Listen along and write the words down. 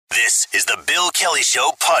This is the Bill Kelly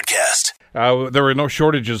Show podcast. There are no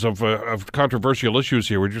shortages of controversial issues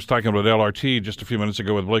here. We were just talking about LRT just a few minutes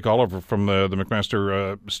ago with Blake Oliver from the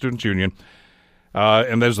McMaster Students' Union.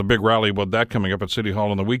 And there's a big rally about that coming up at City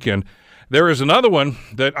Hall on the weekend. There is another one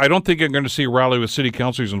that I don't think you're going to see a rally with city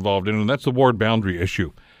councillors involved in, and that's the ward boundary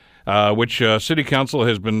issue, which City Council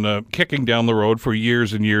has been kicking down the road for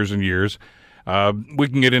years and years and years. We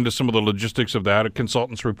can get into some of the logistics of that,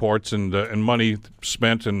 consultants' reports and money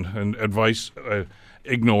spent and advice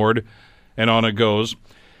ignored, and on it goes.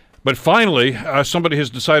 But finally, somebody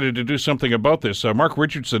has decided to do something about this. Mark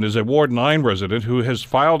Richardson is a Ward 9 resident who has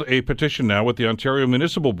filed a petition now with the Ontario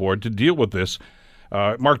Municipal Board to deal with this.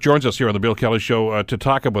 Mark joins us here on the Bill Kelly Show to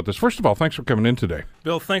talk about this. First of all, thanks for coming in today.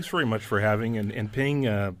 Bill, thanks very much for having and paying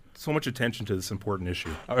so much attention to this important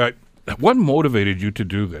issue. All right. What motivated you to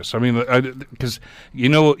do this? I mean, because,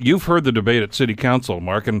 you've heard the debate at City Council,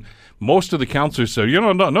 Mark, and most of the councillors say,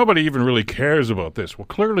 nobody even really cares about this. Well,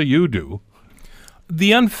 clearly you do.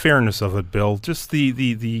 The unfairness of it, Bill, just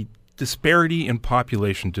the disparity in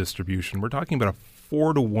population distribution. We're talking about a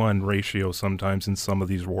 4-to-1 ratio sometimes in some of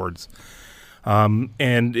these wards. And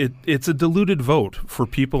it's a diluted vote for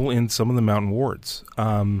people in some of the mountain wards.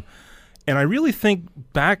 And I really think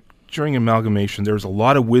back during amalgamation, there was a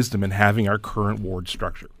lot of wisdom in having our current ward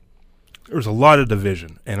structure. There was a lot of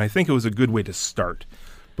division, and I think it was a good way to start.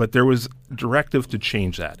 But there was directive to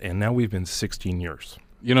change that, and now we've been 16 years.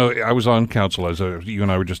 I was on council, as you and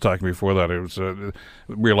I were just talking before that. It was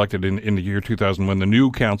re-elected in the year 2000 when the new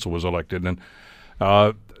council was elected. And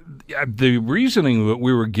the reasoning that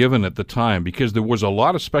we were given at the time, because there was a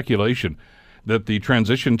lot of speculation that the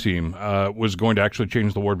transition team was going to actually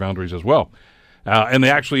change the ward boundaries as well. And they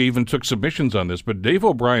actually even took submissions on this. But Dave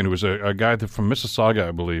O'Brien, who was a guy from Mississauga,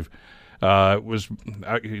 I believe,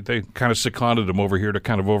 they kind of seconded him over here to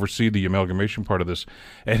kind of oversee the amalgamation part of this.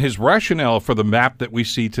 And his rationale for the map that we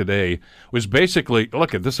see today was basically, look,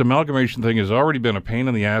 this amalgamation thing has already been a pain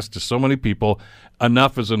in the ass to so many people.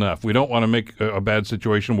 Enough is enough. We don't want to make a bad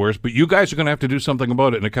situation worse, but you guys are going to have to do something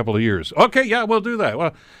about it in a couple of years. Okay, yeah, we'll do that.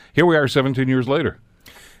 Well, here we are 17 years later.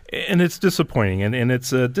 And it's disappointing, and it's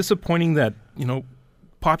disappointing that,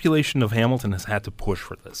 population of Hamilton has had to push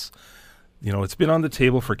for this. It's been on the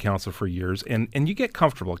table for council for years, and you get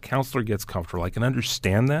comfortable. A councillor gets comfortable. I can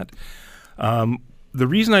understand that. The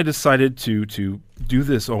reason I decided to do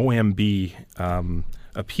this OMB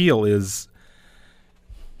appeal is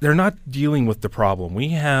they're not dealing with the problem. We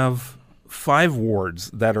have 5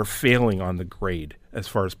 wards that are failing on the grade as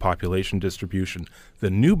far as population distribution. The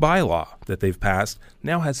new bylaw that they've passed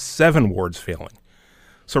now has 7 wards failing.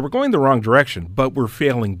 So we're going the wrong direction, but we're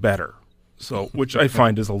failing better. So, which I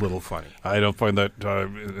find is a little funny. I don't find that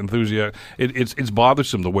enthusiasm. It's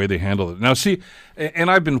bothersome the way they handle it. Now, see, and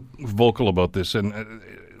I've been vocal about this, and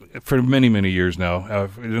for many, many years now.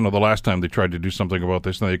 The last time they tried to do something about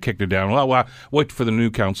this, and they kicked it down. Well, wait for the new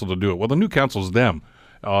council to do it. Well, the new council's them.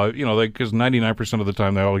 Because 99% of the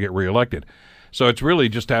time they all get reelected. So it's really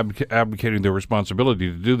just abdicating their responsibility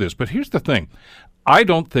to do this. But here's the thing. I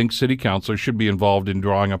don't think city councilors should be involved in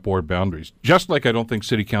drawing up ward boundaries, just like I don't think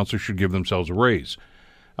city councilors should give themselves a raise.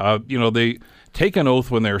 They take an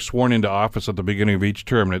oath when they're sworn into office at the beginning of each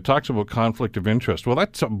term, and it talks about conflict of interest. Well,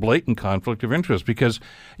 that's a blatant conflict of interest because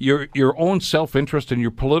your own self-interest and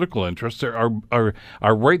your political interests are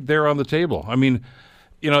right there on the table. I mean,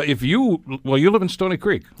 if you live in Stoney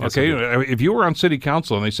Creek, okay? Yes, if you were on city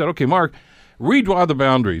council and they said, okay, Mark, redraw the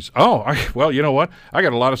boundaries. You know what? I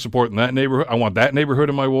got a lot of support in that neighborhood. I want that neighborhood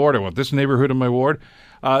in my ward. I want this neighborhood in my ward.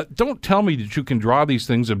 Don't tell me that you can draw these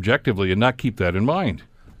things objectively and not keep that in mind.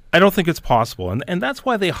 I don't think it's possible, and that's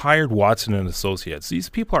why they hired Watson and Associates. These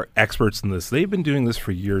people are experts in this. They've been doing this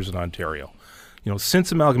for years in Ontario.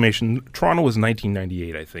 Since amalgamation, Toronto was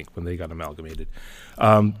 1998, I think, when they got amalgamated.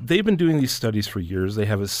 They've been doing these studies for years. They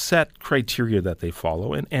have a set criteria that they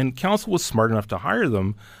follow, and council was smart enough to hire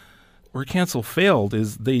them. Where council failed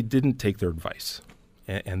is they didn't take their advice,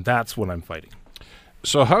 and that's what I'm fighting.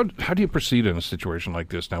 So how do you proceed in a situation like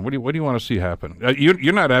this now? What do you want to see happen?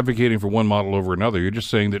 You're not advocating for one model over another. You're just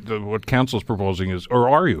saying that what council's proposing is, or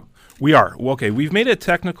are you? We are. Okay, we've made a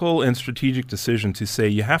technical and strategic decision to say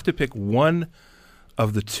you have to pick one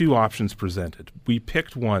of the 2 options presented. We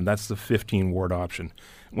picked one. That's the 15-ward option.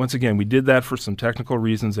 Once again, we did that for some technical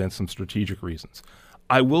reasons and some strategic reasons.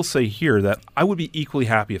 I will say here that I would be equally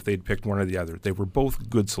happy if they'd picked one or the other. They were both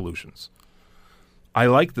good solutions. I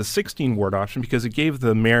like the 16-ward option because it gave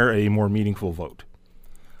the mayor a more meaningful vote.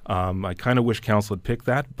 I kind of wish council had picked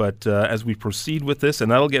that, but as we proceed with this,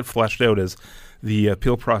 and that'll get fleshed out as the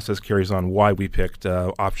appeal process carries on why we picked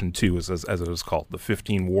option 2, as it is called, the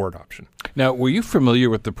 15-ward option. Now, were you familiar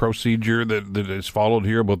with the procedure that is followed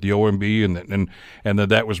here about the OMB and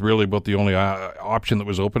that was really about the only option that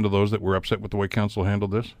was open to those that were upset with the way council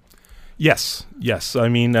handled this? Yes. I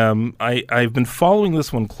mean, I've been following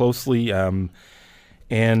this one closely, and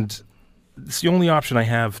it's the only option I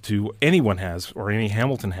have anyone has, or any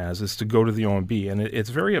Hamilton has, is to go to the OMB, and it's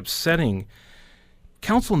very upsetting.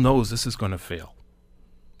 Council knows this is going to fail.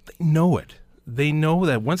 They know it. They know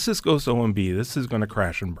that once this goes to OMB, this is going to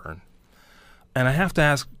crash and burn. And I have to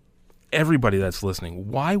ask everybody that's listening,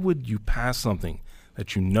 why would you pass something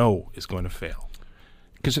that you know is going to fail?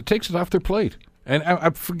 Because it takes it off their plate.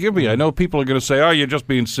 And forgive me, I know people are going to say, oh, you're just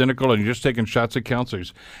being cynical and you're just taking shots at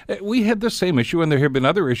councillors. We had the same issue, and there have been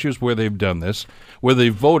other issues where they've done this, where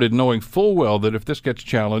they've voted knowing full well that if this gets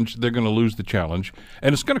challenged, they're going to lose the challenge.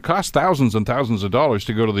 And it's going to cost thousands and thousands of dollars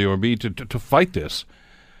to go to the OMB to fight this.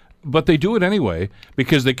 But they do it anyway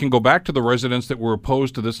because they can go back to the residents that were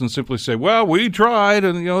opposed to this and simply say, well, we tried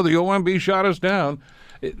and, the OMB shot us down.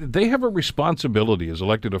 They have a responsibility as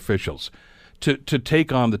elected officials to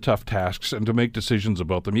take on the tough tasks and to make decisions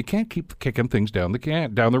about them. You can't keep kicking things down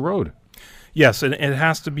the road. Yes, and it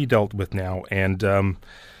has to be dealt with now. And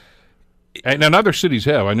other cities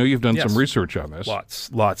have. I know you've done Yes. some research on this.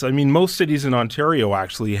 Lots. I mean, most cities in Ontario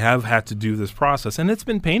actually have had to do this process, and it's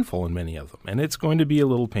been painful in many of them, and it's going to be a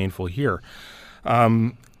little painful here.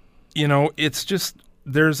 It's just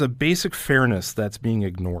there's a basic fairness that's being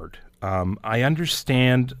ignored. I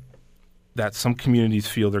understand that some communities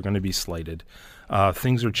feel they're going to be slighted.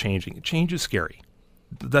 Things are changing. Change is scary.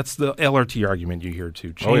 That's the LRT argument you hear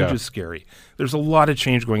too. Change is scary. There's a lot of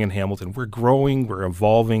change going in Hamilton. We're growing. We're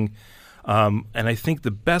evolving. And I think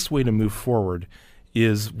the best way to move forward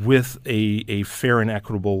is with a fair and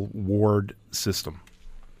equitable ward system.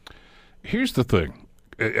 Here's the thing.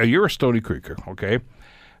 You're a Stony Creeker, okay?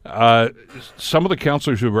 Some of the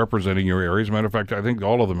councillors who are representing your area, as a matter of fact, I think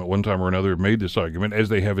all of them at one time or another have made this argument, as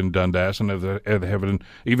they have in Dundas and as they have in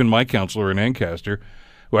even my councillor in Ancaster,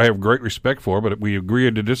 who I have great respect for, but we agree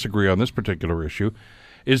to disagree on this particular issue,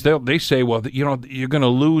 is that they say, well, you're going to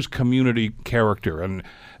lose community character. And,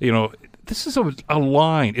 this is a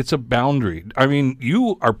line. It's a boundary. I mean,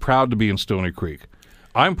 you are proud to be in Stony Creek.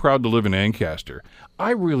 I'm proud to live in Ancaster.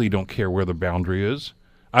 I really don't care where the boundary is.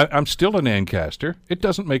 I'm still in Ancaster. It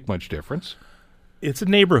doesn't make much difference. It's a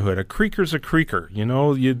neighborhood. A creeker's a creeker.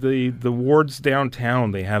 The wards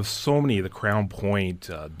downtown, they have so many, the Crown Point,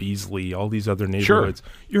 Beasley, all these other neighborhoods.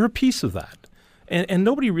 Sure. You're a piece of that. And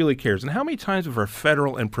nobody really cares. And how many times have our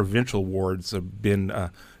federal and provincial wards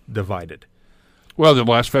been divided? Well, the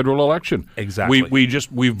last federal election. Exactly.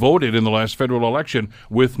 We voted in the last federal election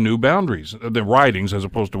with new boundaries, the ridings as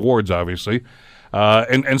opposed to wards, obviously.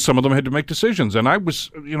 And some of them had to make decisions. And I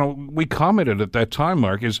was, we commented at that time,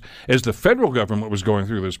 Mark, as the federal government was going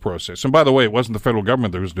through this process. And by the way, it wasn't the federal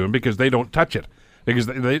government that was doing it because they don't touch it. Because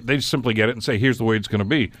they simply get it and say, here's the way it's going to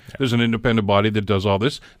be. Yeah. There's an independent body that does all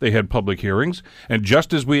this. They had public hearings. And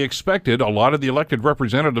just as we expected, a lot of the elected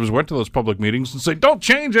representatives went to those public meetings and said, don't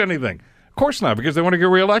change anything. Of course not, because they want to get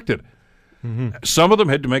reelected. Mm-hmm. Some of them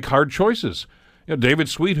had to make hard choices. David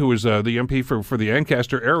Sweet, who was the MP for the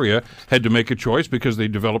Ancaster area, had to make a choice because they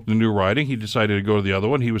developed a new riding. He decided to go to the other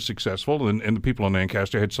one. He was successful, and the people in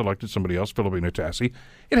Ancaster had selected somebody else, Philomena Tassi.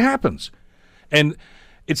 It happens. And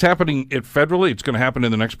it's happening federally. It's going to happen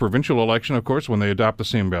in the next provincial election, of course, when they adopt the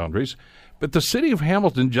same boundaries. But the city of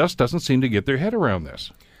Hamilton just doesn't seem to get their head around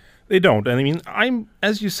this. They don't. And I mean,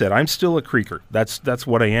 as you said, I'm still a creeker. That's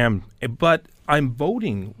what I am. But I'm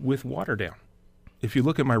voting with water down. If you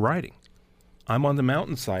look at my riding, I'm on the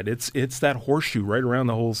mountainside. It's that horseshoe right around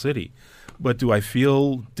the whole city. But do I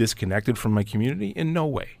feel disconnected from my community? In no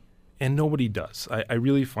way. And nobody does. I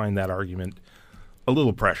really find that argument a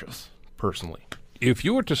little precious, personally. If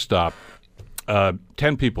you were to stop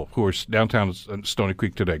 10 people who are downtown Stony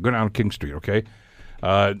Creek today, go down King Street, okay?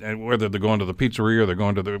 And whether they're going to the pizzeria or they're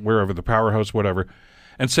going to wherever, the powerhouse, whatever,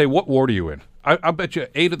 and say, what ward are you in? I bet you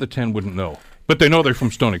 8 of the 10 wouldn't know. But they know they're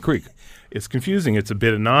from Stony Creek. It's confusing. It's a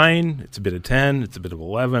bit of 9, it's a bit of 10, it's a bit of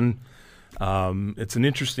 11. It's an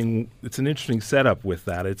interesting setup with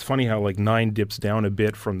that. It's funny how 9 dips down a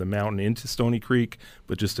bit from the mountain into Stony Creek,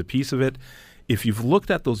 but just a piece of it. If you've looked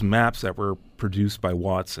at those maps that were produced by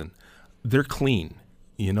Watson, they're clean.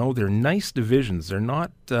 They're nice divisions. They're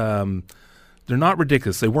not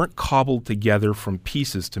ridiculous. They weren't cobbled together from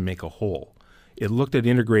pieces to make a whole. It looked at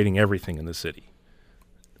integrating everything in the city.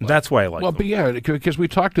 That's why I like them. But yeah, because we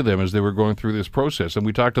talked to them as they were going through this process, and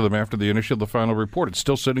we talked to them after the final report. It's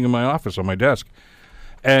still sitting in my office on my desk.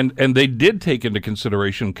 And they did take into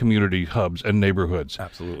consideration community hubs and neighborhoods.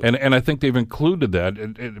 Absolutely. And I think they've included that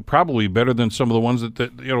it probably better than some of the ones that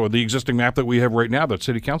the existing map that we have right now that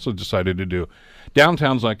City Council decided to do.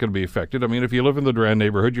 Downtown's not going to be affected. I mean, if you live in the Durand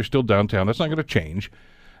neighborhood, you're still downtown. That's not going to change.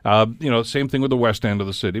 Same thing with the west end of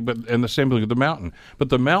the city, and the same thing with the mountain. But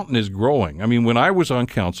the mountain is growing. I mean, when I was on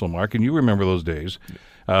council, Mark, and you remember those days,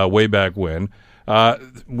 way back when,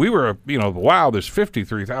 we were, wow, there's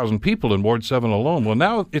 53,000 people in Ward 7 alone. Well,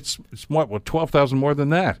 now it's 12,000 more than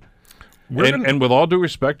that. And with all due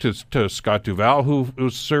respect to Scott Duval,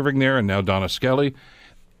 who's serving there, and now Donna Skelly,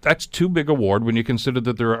 that's too big a ward when you consider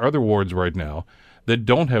that there are other wards right now that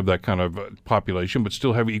don't have that kind of population but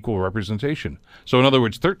still have equal representation. So in other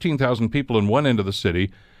words, 13,000 people in one end of the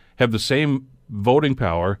city have the same voting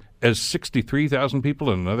power as 63,000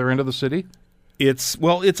 people in another end of the city? It's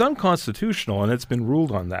unconstitutional, and it's been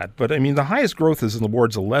ruled on that. But, I mean, the highest growth is in the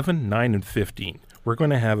wards 11, 9, and 15. We're going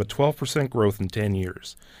to have a 12% growth in 10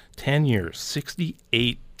 years. 10 years,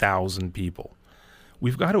 68,000 people.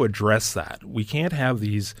 We've got to address that. We can't have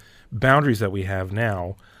these boundaries that we have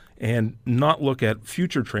now and not look at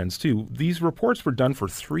future trends, too. These reports were done for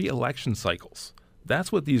 3 election cycles.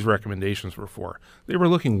 That's what these recommendations were for. They were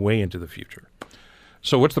looking way into the future.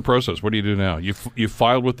 So what's the process? What do you do now? You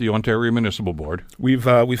filed with the Ontario Municipal Board. We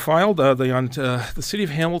filed. The City of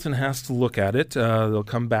Hamilton has to look at it. They'll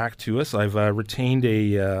come back to us. I've retained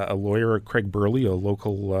a lawyer, Craig Burley, a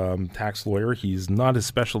local tax lawyer. He's not his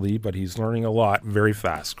specialty, but he's learning a lot very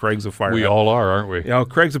fast. Craig's a firehouse. We all are, aren't we?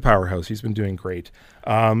 Craig's a powerhouse. He's been doing great.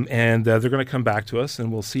 And they're going to come back to us,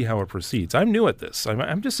 and we'll see how it proceeds. I'm new at this.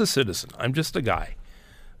 I'm just a citizen. I'm just a guy.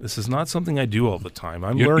 This is not something I do all the time.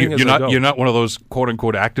 I'm learning as I go. You're not one of those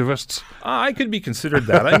quote-unquote activists? I could be considered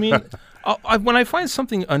that. I mean, when I find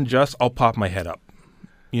something unjust, I'll pop my head up.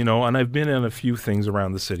 And I've been in a few things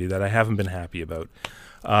around the city that I haven't been happy about.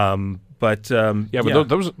 But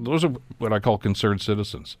those are what I call concerned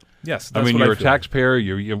citizens. Yes, that's I mean, you're a taxpayer.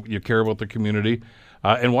 You care about the community.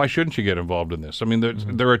 And why shouldn't you get involved in this? I mean,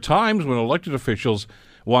 there are times when elected officials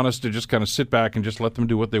want us to just kind of sit back and just let them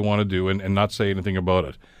do what they want to do and not say anything about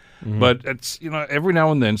it. Mm-hmm. But it's, every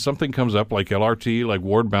now and then something comes up like LRT, like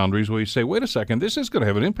ward boundaries, where you say, wait a second, this is going to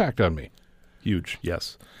have an impact on me. Huge,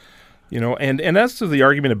 yes. And as to the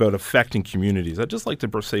argument about affecting communities, I'd just like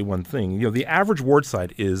to say one thing. The average ward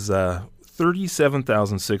site is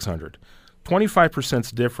 37,600.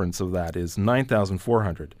 25% difference of that is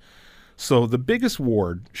 9,400. So the biggest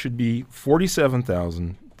ward should be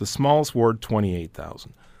 47,000. The smallest ward,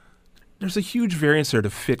 28,000. There's a huge variance there to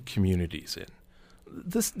fit communities in.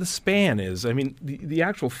 The span is, the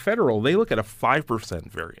actual federal, they look at a 5%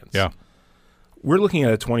 variance. Yeah. We're looking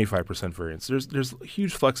at a 25% variance. There's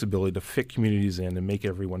huge flexibility to fit communities in and make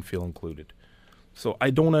everyone feel included. So I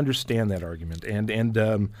don't understand that argument, and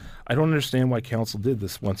I don't understand why council did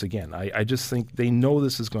this once again. I just think they know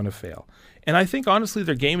this is going to fail. And I think, honestly,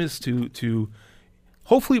 their game is to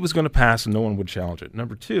hopefully it was going to pass and no one would challenge it.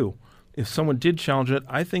 Number 2, if someone did challenge it,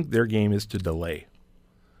 I think their game is to delay.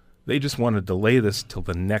 They just want to delay this till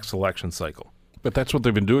the next election cycle. But that's what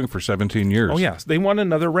they've been doing for 17 years. Oh, yes. They want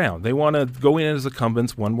another round. They want to go in as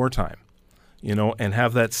incumbents one more time, and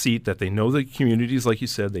have that seat that they know the communities, like you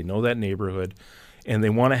said, they know that neighborhood, and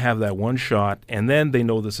they want to have that one shot, and then they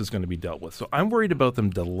know this is going to be dealt with. So I'm worried about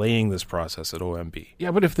them delaying this process at OMB.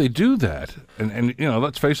 Yeah, but if they do that, and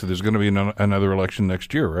let's face it, there's going to be another election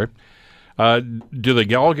next year, right? Do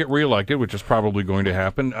they all get reelected, which is probably going to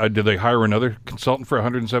happen? Do they hire another consultant for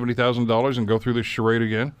 $170,000 and go through this charade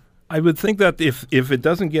again? I would think that if it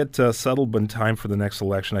doesn't get settled in time for the next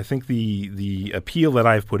election, I think the appeal that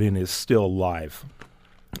I've put in is still live.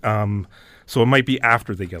 So it might be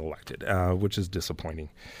after they get elected, which is disappointing.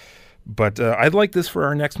 But I'd like this for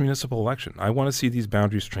our next municipal election. I want to see these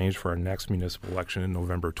boundaries changed for our next municipal election in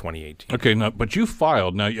November 2018. Okay, but you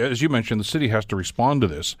filed. Now, as you mentioned, the city has to respond to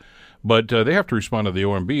this, but they have to respond to the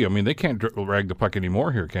OMB. I mean, they can't drag the puck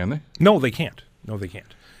anymore here, can they? No, they can't.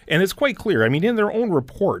 And it's quite clear. I mean, in their own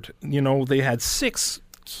report, they had 6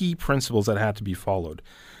 key principles that had to be followed.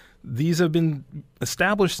 These have been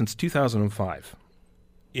established since 2005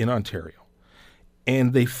 in Ontario.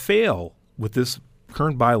 And they fail with this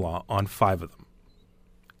current bylaw on 5 of them.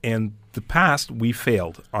 And the past, we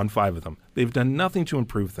failed on 5 of them. They've done nothing to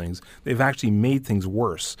improve things. They've actually made things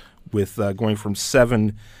worse with going from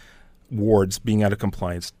 7 wards being out of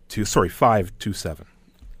compliance to, 5 to 7.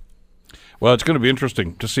 Well, it's going to be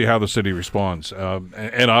interesting to see how the city responds.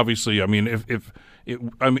 And obviously,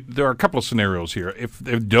 there are a couple of scenarios here. If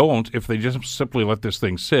they just simply let this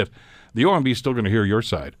thing sit, the OMB is still going to hear your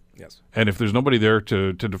side. Yes. And if there's nobody there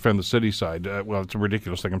to defend the city side, it's a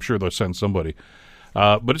ridiculous thing. I'm sure they'll send somebody.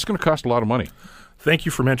 but it's going to cost a lot of money. Thank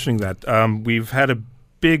you for mentioning that. We've had a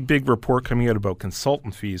big report coming out about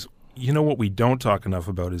consultant fees. You know what we don't talk enough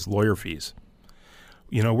about is lawyer fees.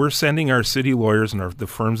 You know, we're sending our city lawyers and the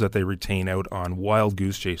firms that they retain out on wild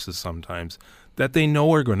goose chases sometimes that they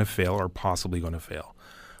know are going to fail or possibly going to fail.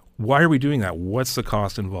 Why are we doing that? What's the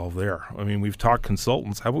cost involved there? I mean, we've talked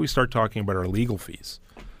consultants. How about we start talking about our legal fees?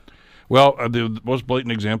 Well, the most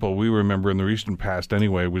blatant example we remember in the recent past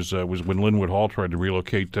anyway was when Linwood Hall tried to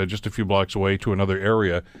relocate just a few blocks away to another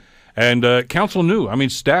area. And council knew. I mean,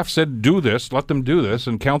 staff said, do this, let them do this,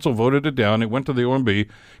 and council voted it down. It went to the OMB,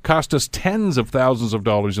 cost us tens of thousands of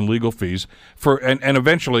dollars in legal fees, and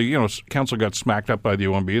eventually, you know, council got smacked up by the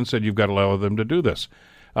OMB and said, you've got to allow them to do this.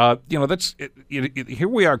 You know, that's here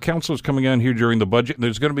we are. Council is coming on here during the budget.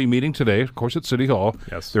 There's going to be a meeting today, of course, at City Hall.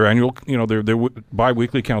 Yes. Their annual, you know, their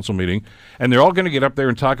bi-weekly council meeting, and they're all going to get up there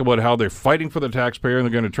and talk about how they're fighting for the taxpayer and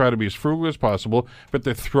they're going to try to be as frugal as possible. But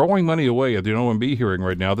they're throwing money away at the OMB hearing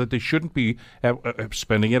right now that they shouldn't be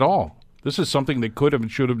spending at all. This is something they could have and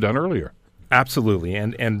should have done earlier. Absolutely,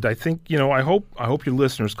 and I think, you know, I hope your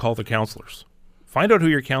listeners call the councillors. Find out who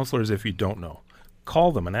your councillor is if you don't know.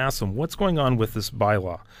 Call them and ask them what's going on with this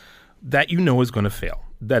bylaw that you know is going to fail,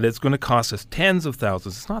 that it's going to cost us tens of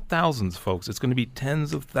thousands. It's not thousands, folks. It's going to be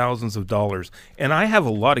tens of thousands of dollars. And I have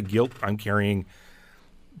a lot of guilt I'm carrying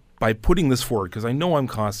by putting this forward because I know I'm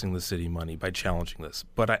costing the city money by challenging this.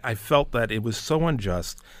 But I felt that it was so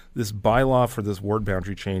unjust. This bylaw for this ward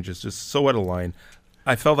boundary change is just so out of line.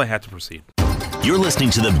 I felt I had to proceed. You're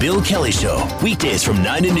listening to The Bill Kelly Show, weekdays from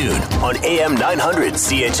 9 to noon on AM 900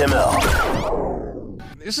 CHML.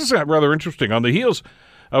 This is rather interesting. On the heels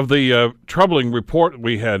of the troubling report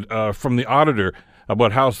we had from the auditor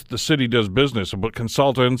about how the city does business, about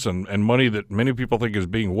consultants and money that many people think is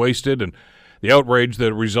being wasted and the outrage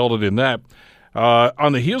that resulted in that,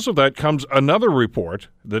 on the heels of that comes another report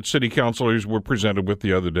that city councilors were presented with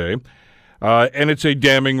the other day. And it's a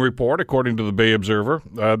damning report, according to the Bay Observer,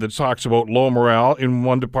 that talks about low morale in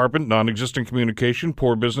one department, non-existent communication,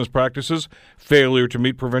 poor business practices, failure to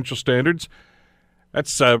meet provincial standards.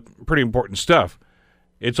 That's pretty important stuff.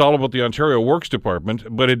 It's all about the Ontario Works Department,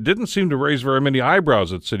 but it didn't seem to raise very many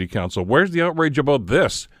eyebrows at City Council. Where's the outrage about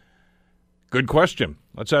this? Good question.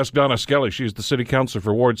 Let's ask Donna Skelly. She's the City Councilor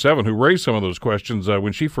for Ward 7, who raised some of those questions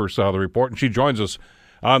when she first saw the report, and she joins us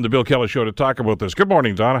on the Bill Kelly Show to talk about this. Good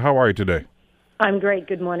morning, Donna. How are you today? I'm great.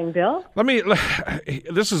 Good morning, Bill.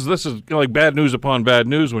 This is like bad news upon bad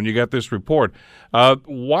news when you got this report.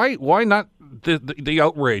 Why not the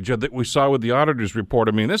outrage that we saw with the auditor's report?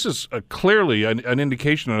 I mean, this is clearly an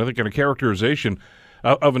indication, and I think a characterization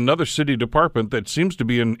of another city department that seems to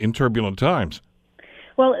be in turbulent times.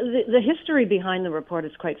 Well, the history behind the report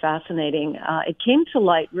is quite fascinating. It came to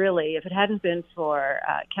light, really, if it hadn't been for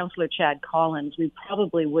Councillor Chad Collins, we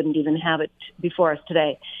probably wouldn't even have it before us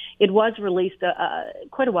today. It was released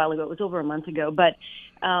quite a while ago. It was over a month ago. But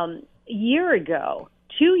a year ago,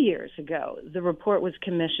 2 years ago, the report was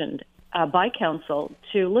commissioned by Council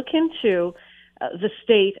to look into the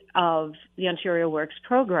state of the Ontario Works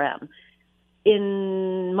program.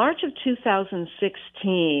 In March of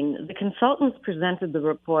 2016, the consultants presented the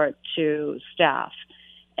report to staff,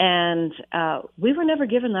 and we were never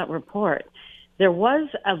given that report. There was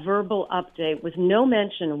a verbal update with no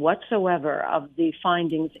mention whatsoever of the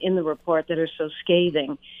findings in the report that are so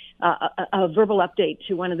scathing, a verbal update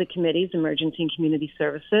to one of the committees, Emergency and Community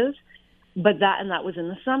Services, but that was in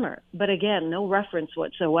the summer. But again, no reference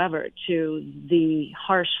whatsoever to the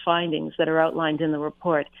harsh findings that are outlined in the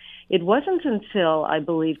report. It wasn't until, I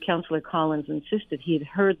believe, Councillor Collins insisted he had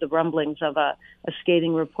heard the rumblings of a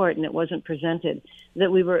scathing report and it wasn't presented, that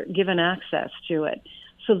we were given access to it.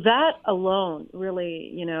 So that alone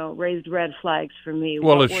really, raised red flags for me.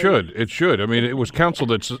 Well, it should. I mean, it was council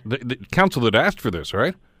the council that asked for this,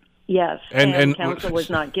 right? Yes, and council was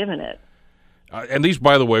not given it. And these,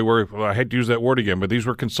 by the way, I hate to use that word again, but these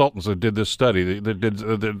were consultants that did this study, that did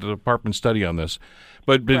the department study on this.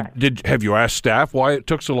 But have you asked staff why it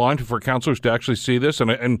took so long for councillors to actually see this?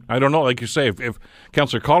 And I don't know, like you say, if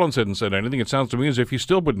Councillor Collins hadn't said anything, it sounds to me as if he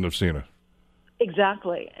still wouldn't have seen it.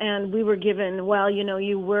 Exactly. And we were given,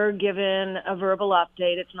 you were given a verbal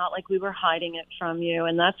update. It's not like we were hiding it from you.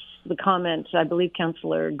 And that's the comment, I believe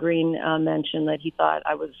Councillor Green mentioned, that he thought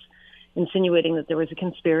I was insinuating that there was a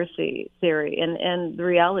conspiracy theory. And the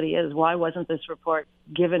reality is, why wasn't this report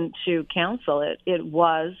given to council? It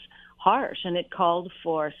was harsh, and it called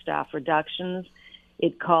for staff reductions.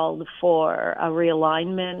 It called for a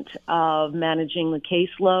realignment of managing the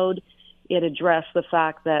caseload. It addressed the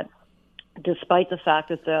fact that despite the fact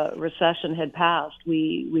that the recession had passed,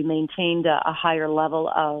 we maintained a higher level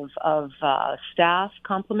of staff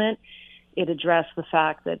complement. It addressed the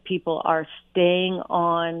fact that people are staying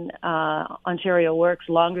on Ontario Works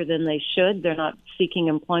longer than they should. They're not seeking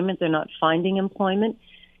employment. They're not finding employment.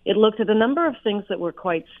 It looked at a number of things that were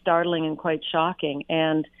quite startling and quite shocking.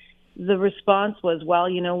 And the response was, well,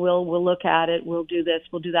 we'll look at it. We'll do this.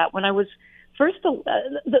 We'll do that. When I was first,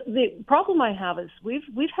 the problem I have is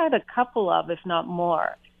we've had a couple of, if not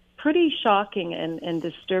more, pretty shocking and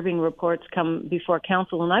disturbing reports come before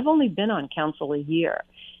council. And I've only been on council a year.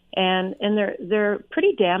 And they're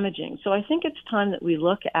pretty damaging. So I think it's time that we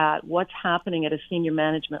look at what's happening at a senior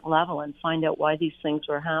management level and find out why these things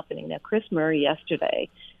were happening. Now, Chris Murray yesterday,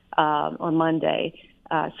 on Monday,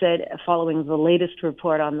 said, following the latest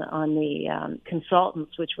report on the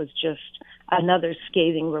consultants, which was just another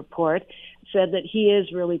scathing report, said that he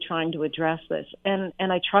is really trying to address this. And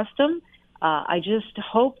I trust him. I just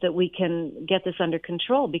hope that we can get this under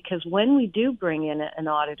control, because when we do bring in an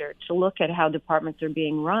auditor to look at how departments are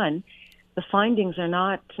being run, the findings are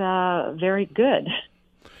not very good.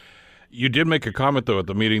 You did make a comment, though, at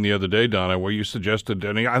the meeting the other day, Donna, where you suggested,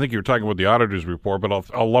 and I think you were talking about the auditor's report, but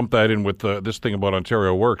I'll lump that in with this thing about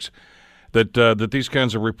Ontario Works, that these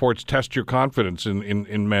kinds of reports test your confidence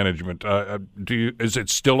in management. Is it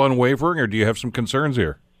still unwavering, or do you have some concerns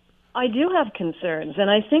here? I do have concerns, and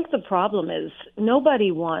I think the problem is nobody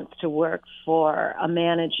wants to work for a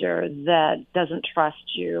manager that doesn't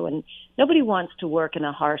trust you, and nobody wants to work in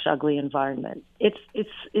a harsh, ugly environment. It's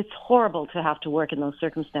horrible to have to work in those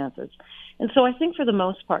circumstances. And so I think for the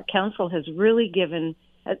most part, council has really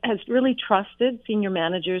trusted senior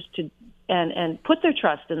managers to and put their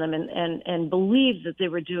trust in them and believe that they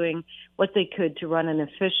were doing what they could to run an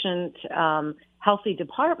efficient, healthy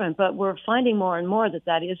department, but we're finding more and more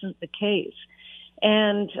that isn't the case.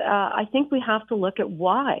 And I think we have to look at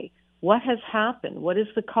why. What has happened? What is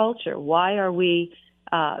the culture? Why are we,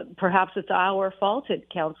 perhaps it's our fault at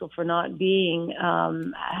council for not being,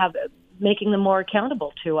 making them more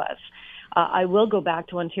accountable to us. I will go back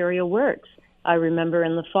to Ontario Works. I remember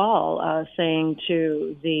in the fall saying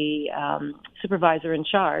to the supervisor in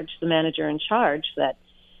charge, the manager in charge, that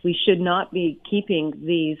we should not be keeping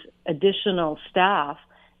these additional staff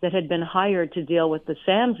that had been hired to deal with the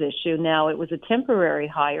SAMS issue. Now, it was a temporary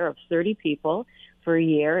hire of 30 people for a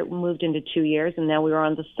year. It moved into 2 years, and now we were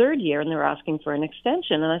on the third year, and they were asking for an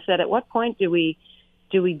extension. And I said, at what point do we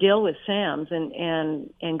deal with SAMS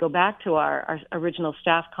and go back to our original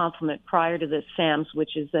staff complement prior to this SAMS,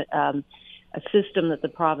 which is a system that the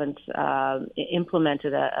province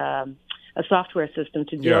implemented, a software system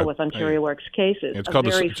to deal with Ontario Works cases. It's called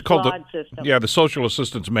the system. Yeah, the Social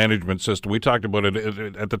Assistance Management System. We talked about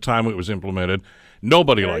it at the time it was implemented.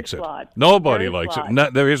 Nobody likes it. Nobody likes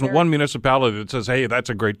it. There isn't one municipality that says, "Hey, that's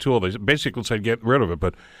a great tool." They basically say, "Get rid of it,"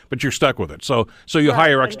 but you're stuck with it. So you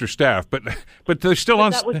hire extra staff, but they're still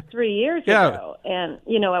on. That was 3 years ago, and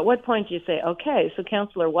at what point do you say, "Okay"? So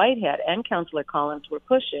Councillor Whitehead and Councillor Collins were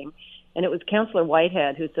pushing, and it was Councillor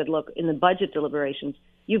Whitehead who said, "Look, in the budget deliberations,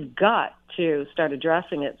 you've got to start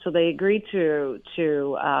addressing it." So they agreed to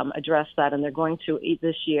address that, and they're going to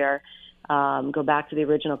this year go back to the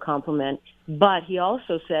original complement. But he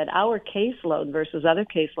also said our caseload versus other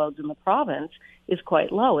caseloads in the province is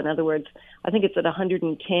quite low. In other words, I think it's at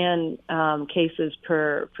 110 cases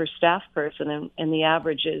per staff person, and the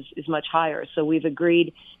average is much higher. So we've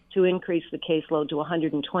agreed to increase the caseload to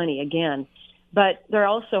 120 again. But there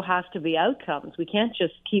also has to be outcomes. We can't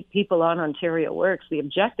just keep people on Ontario Works. The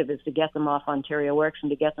objective is to get them off Ontario Works and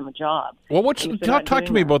to get them a job. Well, talk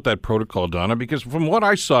to me about that protocol, Donna, because from what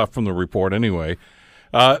I saw from the report anyway,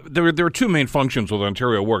 there are two main functions with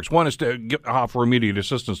Ontario Works. One is to offer immediate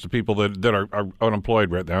assistance to people that are unemployed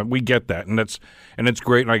right now. We get that, and it's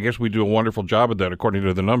great, and I guess we do a wonderful job at that according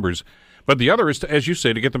to the numbers. But the other is, to, as you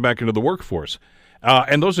say, to get them back into the workforce.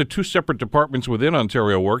 And those are two separate departments within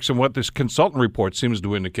Ontario Works, and what this consultant report seems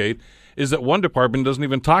to indicate is that one department doesn't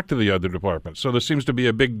even talk to the other department. So there seems to be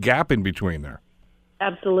a big gap in between there.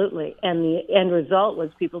 Absolutely. And the end result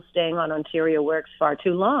was people staying on Ontario Works far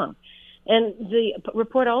too long. And the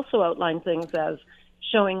report also outlined things as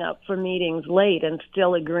showing up for meetings late and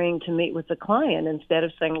still agreeing to meet with the client instead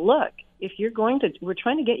of saying, look, if we're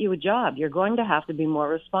trying to get you a job, you're going to have to be more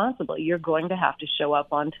responsible. You're going to have to show up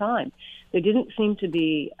on time. There didn't seem to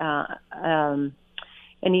be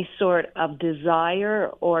any sort of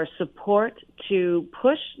desire or support to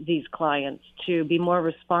push these clients to be more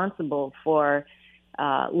responsible for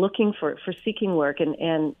looking for seeking work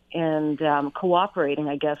and cooperating,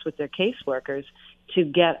 I guess, with their caseworkers to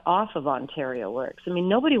get off of Ontario Works. I mean,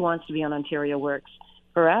 nobody wants to be on Ontario Works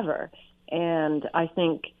forever. And I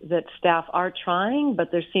think that staff are trying,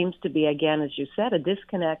 but there seems to be, again, as you said, a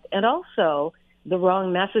disconnect, and also the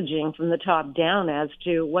wrong messaging from the top down as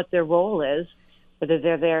to what their role is, whether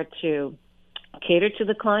they're there to cater to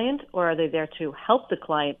the client or are they there to help the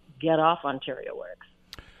client get off Ontario Works.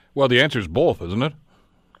 Well, the answer is both, isn't it?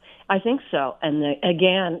 I think so. And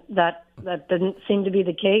again, that didn't seem to be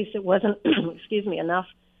the case. It wasn't, enough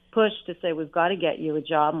push to say we've got to get you a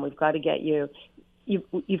job and we've got to get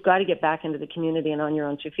you've got to get back into the community and on your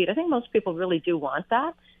own 2 feet. I think most people really do want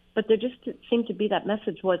that, but there just seemed to be that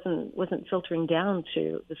message wasn't filtering down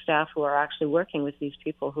to the staff who are actually working with these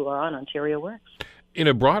people who are on Ontario Works. In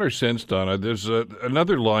a broader sense, Donna, there's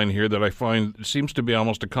another line here that I find seems to be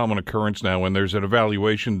almost a common occurrence now when there's an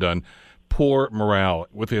evaluation done: poor morale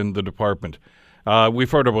within the department. We've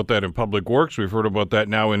heard about that in Public Works. We've heard about that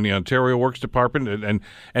now in the Ontario Works Department and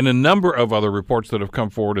a number of other reports that have come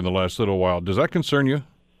forward in the last little while. Does that concern you?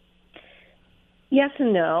 Yes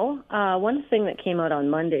and no. One thing that came out on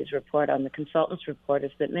Monday's report, on the consultant's report,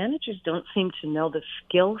 is that managers don't seem to know the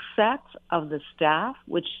skill sets of the staff,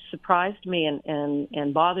 which surprised me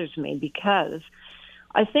and bothers me, because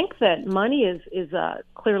I think that money is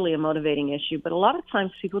clearly a motivating issue, but a lot of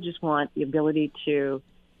times people just want the ability to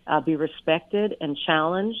be respected and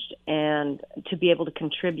challenged and to be able to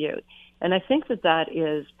contribute. And I think that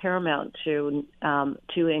is paramount to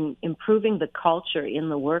improving the culture in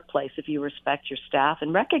the workplace if you respect your staff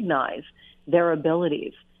and recognize their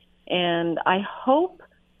abilities. And I hope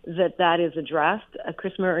that is addressed.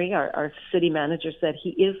 Chris Murray, our city manager, said he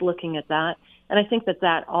is looking at that. And I think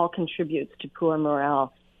that all contributes to poor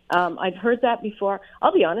morale. I've heard that before.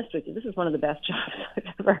 I'll be honest with you, this is one of the best jobs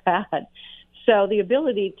I've ever had. So the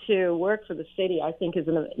ability to work for the city, I think, is,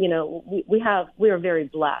 we are very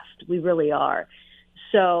blessed. We really are.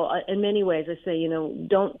 So in many ways, I say,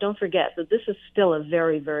 don't forget that this is still a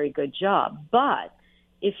very, very good job. But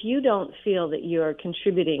if you don't feel that you're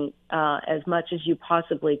contributing as much as you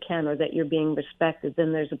possibly can, or that you're being respected,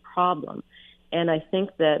 then there's a problem. And I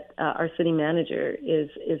think that our city manager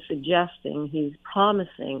is suggesting, he's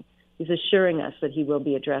promising, he's assuring us that he will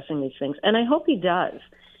be addressing these things. And I hope he does,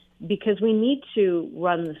 because we need to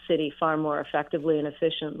run the city far more effectively and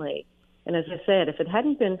efficiently. And as I said, if it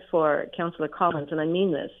hadn't been for Councillor Collins, and I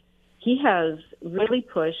mean this, he has really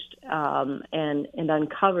pushed and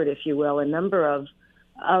uncovered, if you will, a number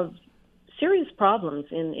of serious problems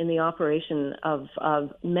in the operation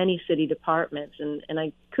of many city departments. And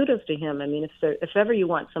I kudos to him. I mean, if ever you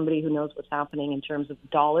want somebody who knows what's happening in terms of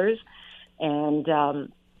dollars and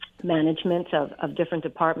management of different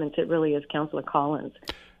departments, it really is Councillor Collins.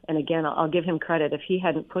 And again, I'll give him credit. If he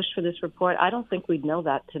hadn't pushed for this report, I don't think we'd know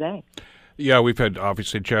that today. Yeah, we've had,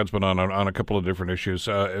 obviously, Chad's been on a couple of different issues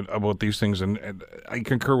about these things, and I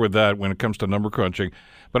concur with that when it comes to number crunching.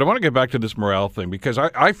 But I want to get back to this morale thing, because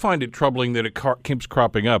I find it troubling that it keeps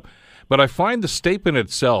cropping up. But I find the statement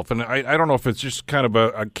itself, and I don't know if it's just kind of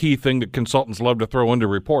a key thing that consultants love to throw into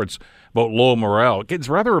reports about low morale. It's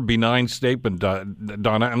rather a benign statement,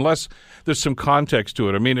 Donna, unless there's some context to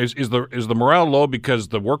it. I mean, is the morale low because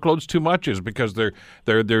the workload's too much? Is it because they're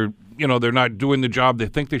not doing the job they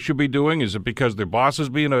think they should be doing? Is it because their boss is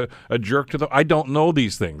being a jerk to them? I don't know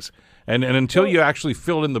these things. And until you actually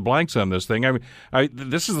fill in the blanks on this thing, I mean,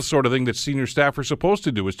 this is the sort of thing that senior staff are supposed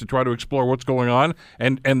to do, is to try to explore what's going on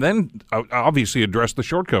and then obviously address the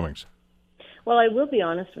shortcomings. Well, I will be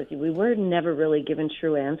honest with you. We were never really given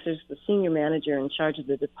true answers. The senior manager in charge of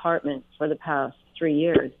the department for the past 3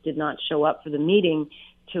 years did not show up for the meeting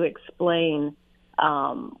to explain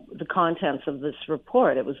the contents of this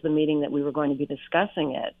report. It was the meeting that we were going to be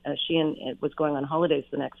discussing it. She was going on holidays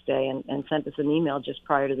the next day and sent us an email just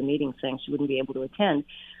prior to the meeting saying she wouldn't be able to attend.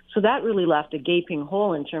 So that really left a gaping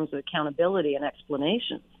hole in terms of accountability and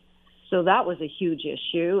explanations. So that was a huge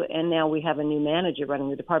issue, and now we have a new manager running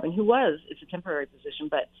the department it's a temporary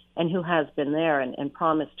position, and who has been there and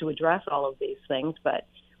promised to address all of these things. But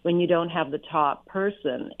when you don't have the top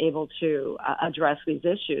person able to address these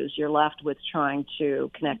issues, you're left with trying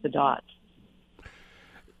to connect the dots.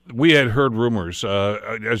 We had heard rumors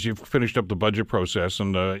as you've finished up the budget process,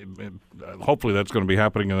 and hopefully that's going to be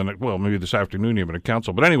happening maybe this afternoon even at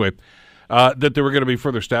council. But anyway, that there were going to be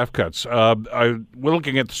further staff cuts. We're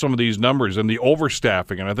looking at some of these numbers and the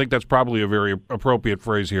overstaffing, and I think that's probably a very appropriate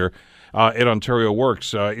phrase here at Ontario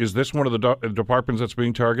Works. Is this one of the departments that's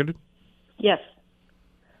being targeted? Yes.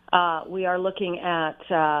 We are looking at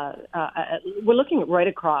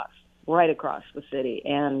right across the city,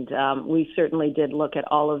 and we certainly did look at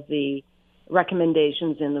all of the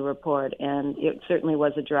recommendations in the report, and it certainly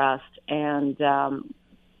was addressed, and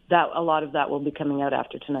that a lot of that will be coming out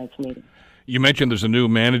after tonight's meeting. You mentioned there's a new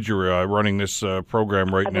manager running this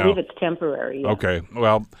program right now. I believe it's temporary. Yeah. Okay.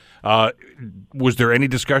 Well, was there any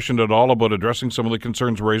discussion at all about addressing some of the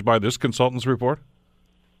concerns raised by this consultant's report?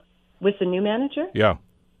 With the new manager? Yeah.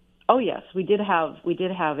 Oh yes, we did have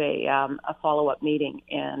a follow-up meeting,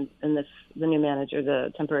 and the new manager,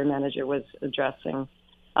 the temporary manager, was addressing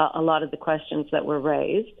a lot of the questions that were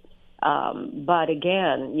raised. But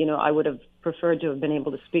again, I would have preferred to have been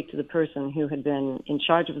able to speak to the person who had been in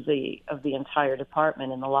charge of the entire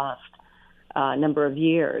department in the last number of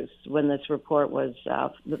years when this report was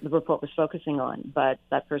the report was focusing on. But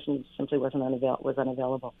that person simply was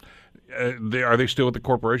unavailable. Are they still at the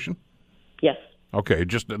corporation? Yes. Okay,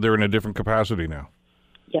 just they're in a different capacity now.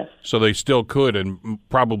 Yes. So they still could and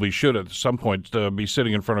probably should at some point be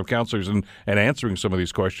sitting in front of councillors and answering some of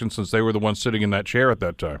these questions, since they were the ones sitting in that chair at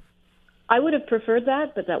that time. I would have preferred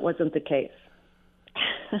that, but that wasn't the case.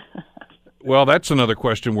 Well, that's another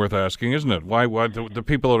question worth asking, isn't it? Why the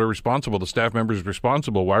people that are responsible, the staff members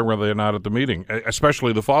responsible, why were they not at the meeting,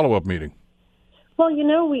 especially the follow-up meeting? Well,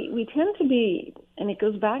 we tend to be, and it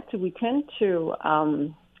goes back to, we tend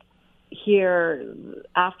to hear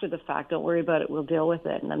after the fact, don't worry about it, we'll deal with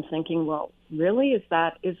it. And I'm thinking, well, really, is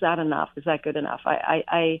that enough? Is that good enough?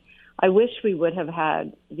 I wish we would have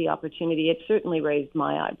had the opportunity. It certainly raised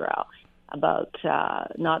my eyebrow about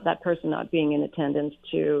not that person not being in attendance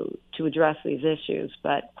to address these issues,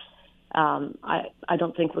 but I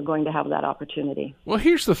don't think we're going to have that opportunity. Well,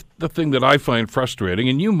 here's the thing that I find frustrating,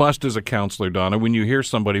 and you must as a counselor, Donna, when you hear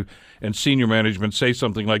somebody and senior management say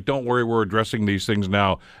something like, don't worry, we're addressing these things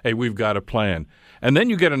now. Hey, we've got a plan. And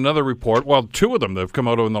then you get another report, well, two of them that have come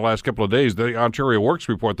out in the last couple of days, the Ontario Works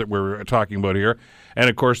report that we're talking about here, and,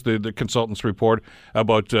 of course, the consultants' report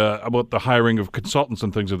about the hiring of consultants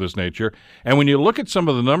and things of this nature. And when you look at some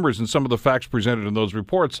of the numbers and some of the facts presented in those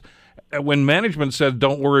reports, when management says,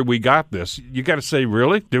 don't worry, we got this, you got to say,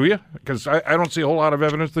 really? Do you? Because I don't see a whole lot of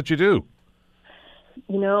evidence that you do.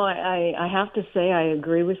 I have to say I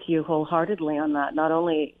agree with you wholeheartedly on that. Not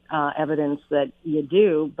only evidence that you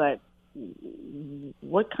do, but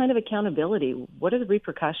what kind of accountability? What are the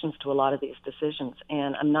repercussions to a lot of these decisions?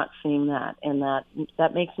 And I'm not seeing that, and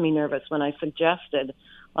that makes me nervous. When I suggested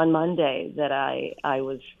on Monday that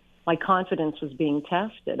my confidence was being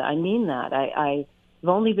tested, I mean that. I've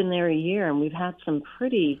only been there a year, and we've had some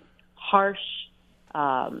pretty harsh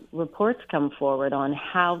reports come forward on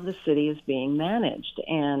how the city is being managed.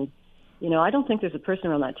 And, I don't think there's a person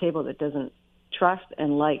around that table that doesn't trust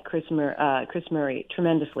and like Chris Murray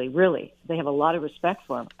tremendously, really. They have a lot of respect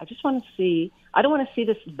for him. I don't want to see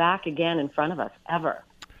this back again in front of us, ever.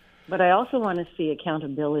 But I also want to see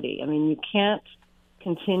accountability. I mean, you can't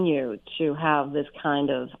continue to have this kind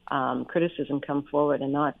of criticism come forward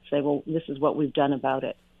and not say, well, this is what we've done about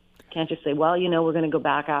it. Can't just say, well, we're going to go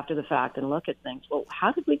back after the fact and look at things. Well,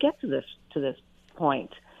 how did we get to this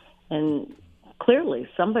point? And clearly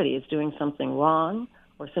somebody is doing something wrong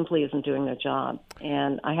or simply isn't doing their job.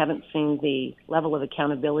 And I haven't seen the level of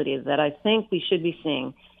accountability that I think we should be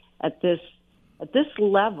seeing at this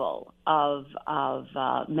level of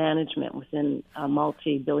management within a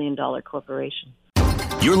multi-billion-dollar corporation.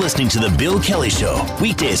 You're listening to The Bill Kelly Show,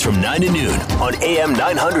 weekdays from 9 to noon on AM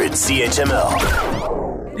 900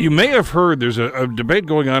 CHML. You may have heard there's a debate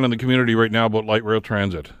going on in the community right now about light rail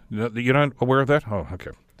transit. You're not aware of that? Oh,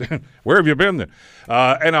 okay. Where have you been then?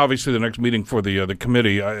 And obviously the next meeting for the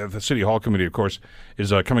committee, the City Hall Committee, of course,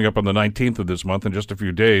 is coming up on the 19th of this month in just a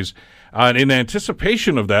few days. And in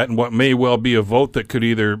anticipation of that and what may well be a vote that could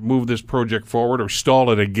either move this project forward or stall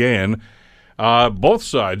it again, both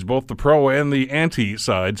sides, both the pro and the anti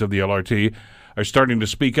sides of the LRT, are starting to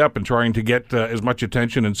speak up and trying to get as much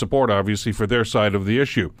attention and support, obviously, for their side of the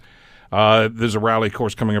issue. There's a rally, of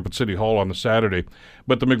course, coming up at City Hall on the Saturday.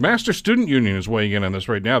 But the McMaster Student Union is weighing in on this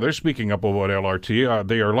right now. They're speaking up about LRT.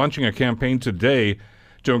 They are launching a campaign today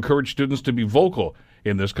to encourage students to be vocal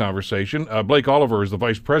in this conversation. Blake Oliver is the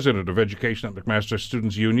Vice President of Education at McMaster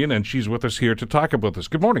Students Union, and she's with us here to talk about this.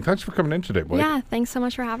 Good morning. Thanks for coming in today, Blake. Yeah, thanks so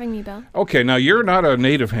much for having me, Bill. Okay, now you're not a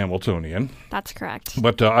native Hamiltonian. That's correct.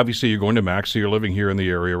 But obviously you're going to Mac, so you're living here in the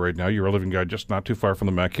area right now. You're a living guy just not too far from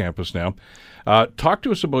the Mac campus now. Talk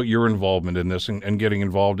to us about your involvement in this and getting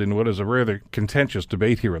involved in what is a rather contentious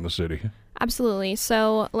debate here in the city. Absolutely.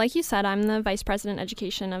 So like you said, I'm the Vice President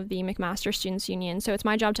Education of the McMaster Students Union. So it's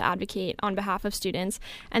my job to advocate on behalf of students.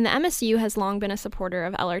 And the MSU has long been a supporter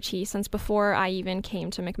of LRT since before I even came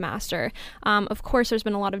to McMaster. Of course, there's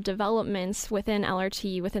been a lot of developments within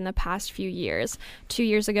LRT within the past few years. 2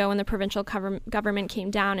 years ago, when the provincial government came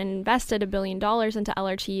down and invested $1 billion into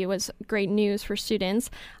LRT, it was great news for students.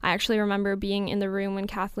 I actually remember being in the room when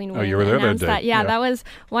Kathleen Wynne you were there announced that day. Yeah, that was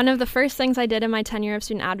one of the first things I did in my tenure of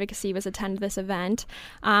student advocacy was attend this event.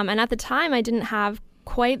 And at the time, I didn't have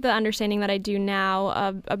quite the understanding that I do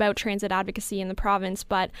now about transit advocacy in the province,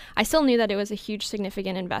 but I still knew that it was a huge,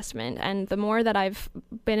 significant investment. And the more that I've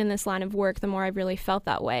been in this line of work, the more I've really felt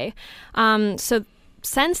that way. So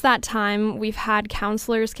since that time, we've had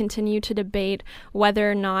counselors continue to debate whether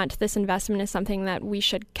or not this investment is something that we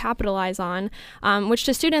should capitalize on, which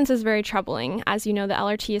to students is very troubling. As you know, the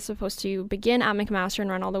LRT is supposed to begin at McMaster and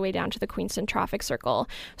run all the way down to the Queenston Traffic Circle.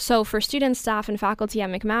 So for students, staff, and faculty at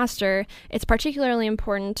McMaster, it's particularly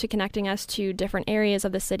important to connecting us to different areas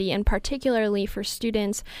of the city, and particularly for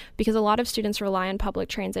students, because a lot of students rely on public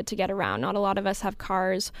transit to get around. Not a lot of us have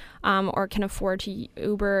cars or can afford to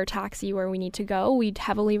Uber or taxi where we need to go. We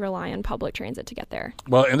heavily rely on public transit to get there.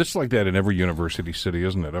 Well, and it's like that in every university city,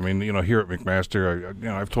 isn't it? I mean, here at McMaster,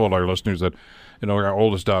 I've told our listeners that, our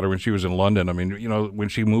oldest daughter, when she was in London, when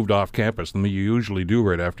she moved off campus, and you usually do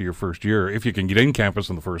right after your first year, if you can get in campus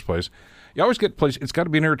in the first place, you always get place. It's got to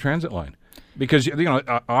be near a transit line. Because,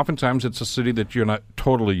 oftentimes it's a city that you're not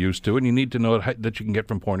totally used to, and you need to know that you can get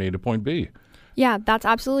from point A to point B. Yeah, that's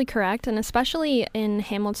absolutely correct. And especially in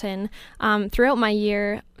Hamilton, throughout my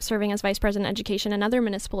year serving as Vice President Education, another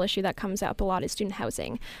municipal issue that comes up a lot is student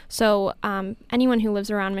housing. So anyone who lives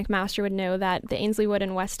around McMaster would know that the Ainsleywood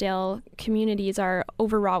and Westdale communities are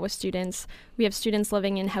overwrought with students. We have students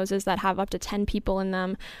living in houses that have up to 10 people in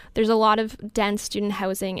them. There's a lot of dense student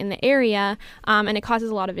housing in the area, and it causes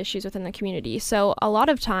a lot of issues within the community. So a lot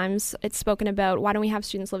of times it's spoken about, why don't we have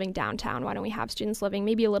students living downtown? Why don't we have students living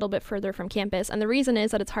maybe a little bit further from campus? And the reason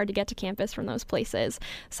is that it's hard to get to campus from those places.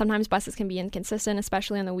 Sometimes buses can be inconsistent,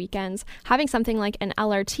 especially on the weekends. Having something like an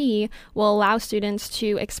LRT will allow students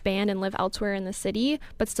to expand and live elsewhere in the city,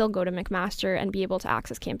 but still go to McMaster and be able to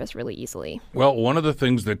access campus really easily. Well, one of the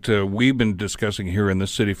things that we've been discussing here in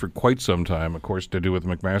this city for quite some time, of course, to do with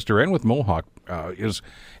McMaster and with Mohawk, is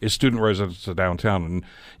student residence downtown. And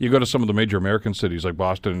you go to some of the major American cities like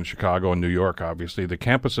Boston and Chicago and New York, obviously. The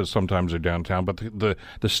campuses sometimes are downtown, but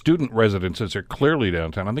the student residences are clearly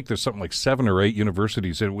downtown. I think there's something like 7 or 8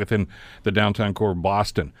 universities within the downtown core of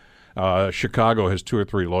Boston. Chicago has 2 or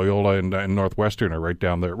 3. Loyola and Northwestern are right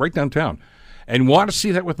down there, right downtown. And want to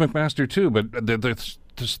see that with McMaster too. But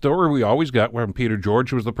the story we always got when Peter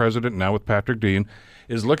George was the president, now with Patrick Dean,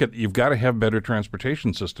 is you've got to have better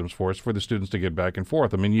transportation systems for the students to get back and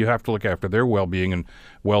forth. I mean, you have to look after their well-being and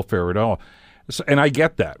welfare at all. So, and I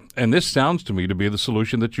get that. And this sounds to me to be the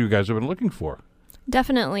solution that you guys have been looking for.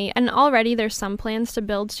 Definitely. And already there's some plans to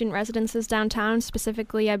build student residences downtown.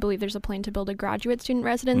 Specifically, I believe there's a plan to build a graduate student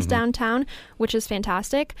residence downtown, which is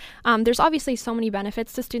fantastic. There's obviously so many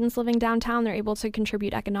benefits to students living downtown. They're able to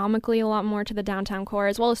contribute economically a lot more to the downtown core,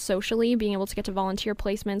 as well as socially, being able to get to volunteer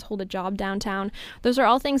placements, hold a job downtown. Those are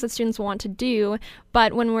all things that students want to do.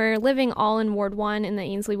 But when we're living all in Ward 1 in the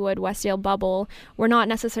Ainsleywood, Westdale bubble, we're not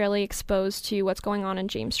necessarily exposed to what's going on in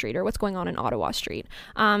James Street or what's going on in Ottawa Street.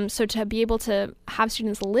 So to be able to have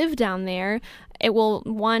students live down there, it will,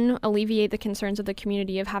 one, alleviate the concerns of the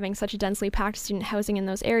community of having such densely packed student housing in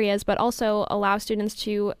those areas, but also allow students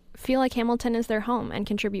to feel like Hamilton is their home and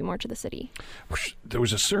contribute more to the city. There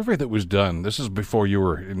was a survey that was done. This is before you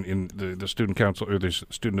were in the Student Council or the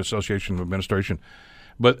Student Association of Administration.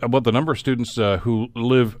 But about the number of students who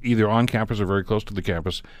live either on campus or very close to the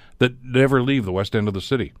campus that never leave the west end of the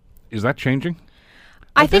city. Is that changing?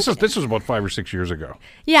 This was about 5 or 6 years ago.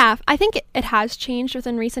 Yeah, I think it has changed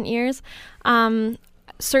within recent years.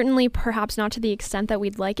 Certainly, perhaps not to the extent that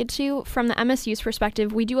we'd like it to. From the MSU's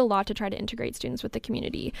perspective, we do a lot to try to integrate students with the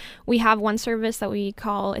community. We have one service that we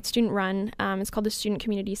call, it's student run. It's called the Student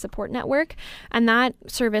Community Support Network. And that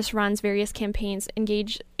service runs various campaigns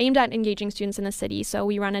aimed at engaging students in the city. So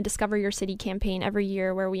we run a Discover Your City campaign every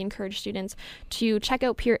year where we encourage students to check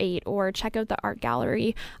out Pier 8 or check out the art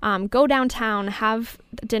gallery, go downtown, have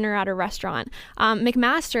dinner at a restaurant.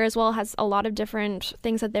 McMaster as well has a lot of different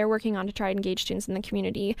things that they're working on to try to engage students in the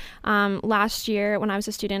community. Last year, when I was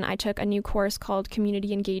a student, I took a new course called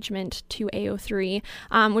Community Engagement 2A03,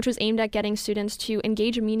 which was aimed at getting students to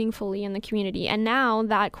engage meaningfully in the community. And now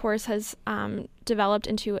that course has developed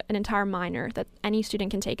into an entire minor that any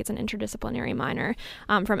student can take. It's an interdisciplinary minor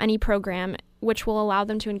from any program which will allow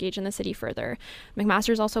them to engage in the city further.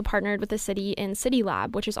 McMaster's also partnered with the city in City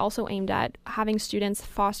Lab, which is also aimed at having students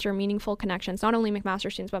foster meaningful connections, not only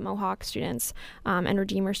McMaster students, but Mohawk students and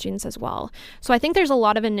Redeemer students as well. So I think there's a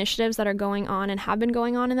lot of initiatives that are going on and have been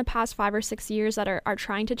going on in the past 5 or 6 years that are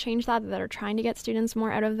trying to change that are trying to get students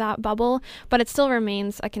more out of that bubble, but it still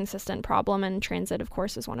remains a consistent problem, and transit, of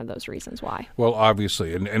course, is one of those reasons why. Well,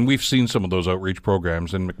 obviously, and we've seen some of those outreach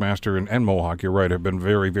programs, and McMaster and Mohawk, you're right, have been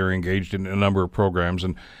very, very engaged in a number of programs,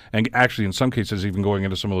 and actually in some cases even going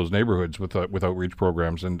into some of those neighborhoods with outreach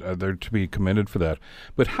programs, and they're to be commended for that.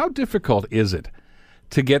 But how difficult is it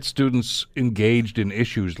to get students engaged in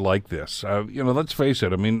issues like this? Let's face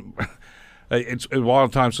it, I mean, it's a lot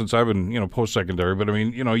of time since I've been, post-secondary, but I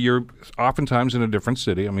mean, you're oftentimes in a different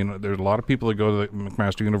city. I mean, there's a lot of people that go to the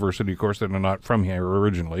McMaster University, of course, that are not from here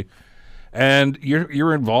originally, and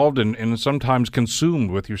you're involved and sometimes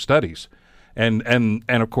consumed with your studies, and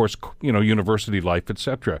of course, university life,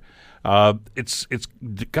 etc. It's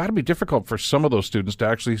got to be difficult for some of those students to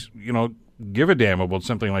actually, give a damn about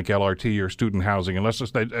something like LRT or student housing, unless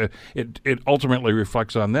it ultimately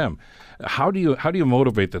reflects on them. How do you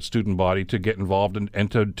motivate that student body to get involved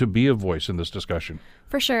and to be a voice in this discussion?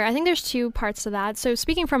 For sure. I think there's two parts to that. So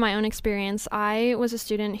speaking from my own experience, I was a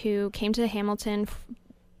student who came to Hamilton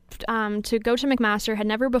to go to McMaster, had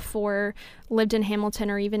never before lived in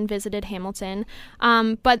Hamilton or even visited Hamilton,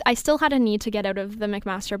 but I still had a need to get out of the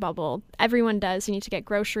McMaster bubble. Everyone does. You need to get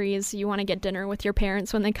groceries. You want to get dinner with your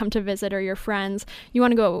parents when they come to visit, or your friends. You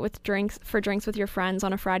want to go out with drinks with your friends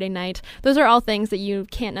on a Friday night. Those are all things that you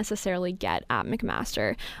can't necessarily get at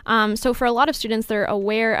McMaster. So for a lot of students, they're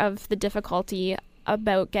aware of the difficulty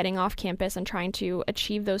about getting off campus and trying to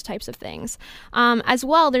achieve those types of things. As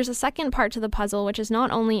well, there's a second part to the puzzle, which is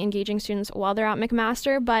not only engaging students while they're at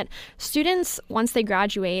McMaster, but students, once they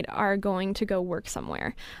graduate, are going to go work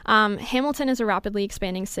somewhere. Hamilton is a rapidly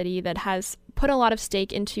expanding city that has put a lot of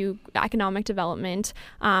stake into economic development,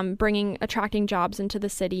 attracting jobs into the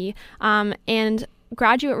city, and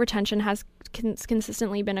graduate retention has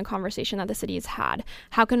consistently been a conversation that the city has had.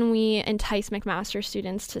 How can we entice McMaster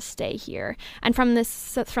students to stay here? And from the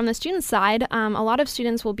student side, a lot of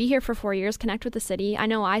students will be here for 4 years, connect with the city. I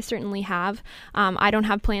know I certainly have. I don't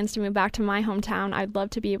have plans to move back to my hometown. I'd love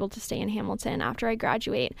to be able to stay in Hamilton after I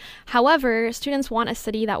graduate. However, students want a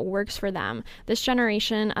city that works for them. This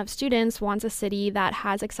generation of students wants a city that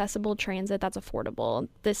has accessible transit that's affordable.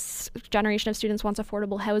 This generation of students wants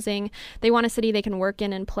affordable housing. They want a city they can work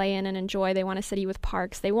in and play in and enjoy. They want a city with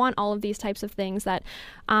parks. They want all of these types of things that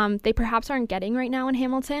they perhaps aren't getting right now in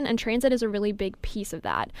Hamilton, and transit is a really big piece of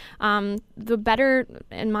that. The better,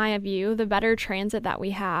 in my view, the better transit that we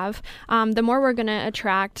have, the more we're going to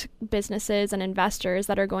attract businesses and investors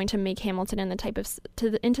that are going to make Hamilton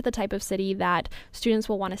into the type of city that students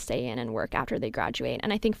will want to stay in and work after they graduate.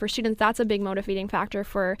 And I think for students, that's a big motivating factor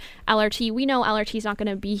for LRT. We know LRT is not going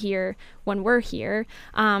to be here when we're here,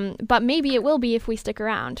 but maybe it will be if we stick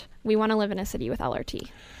around. We want to live in a city with LRT.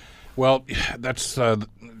 Well, that's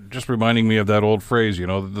just reminding me of that old phrase,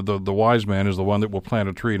 the wise man is the one that will plant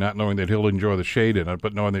a tree, not knowing that he'll enjoy the shade in it,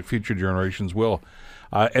 but knowing that future generations will.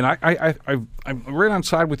 And I'm right on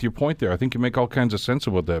side with your point there. I think you make all kinds of sense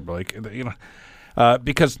about that, Blake.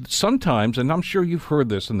 Because sometimes, and I'm sure you've heard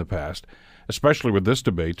this in the past, especially with this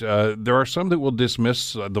debate, there are some that will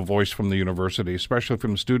dismiss the voice from the university, especially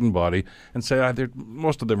from the student body, and say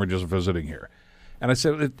most of them are just visiting here. And I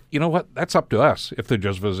said, you know what? That's up to us if they're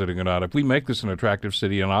just visiting or not. If we make this an attractive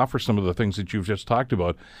city and offer some of the things that you've just talked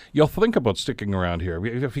about, you'll think about sticking around here.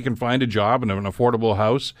 If you can find a job and an affordable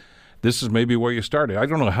house, this is maybe where you start. I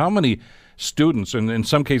don't know how many students, and in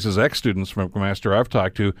some cases ex-students from McMaster I've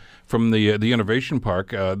talked to from the Innovation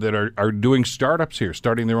Park that are doing startups here,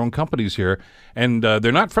 starting their own companies here, and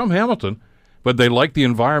they're not from Hamilton, but they like the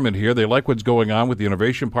environment here. They like what's going on with the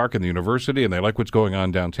Innovation Park and the university, and they like what's going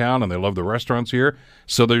on downtown, and they love the restaurants here.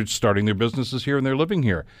 So they're starting their businesses here, and they're living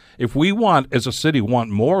here. If we as a city,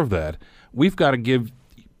 want more of that, we've got to give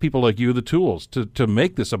people like you the tools to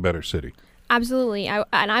make this a better city. Absolutely. And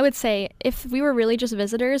I would say if we were really just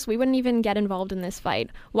visitors, we wouldn't even get involved in this fight.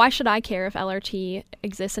 Why should I care if LRT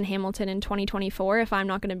exists in Hamilton in 2024 if I'm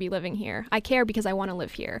not going to be living here? I care because I want to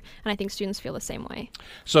live here. And I think students feel the same way.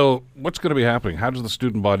 So what's going to be happening? How does the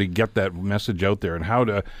student body get that message out there? And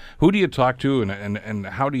who do you talk to and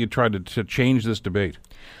how do you try to change this debate?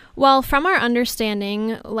 Well, from our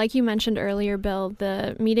understanding, like you mentioned earlier, Bill,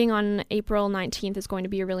 the meeting on April 19th is going to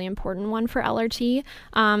be a really important one for LRT.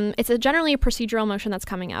 It's generally a procedural motion that's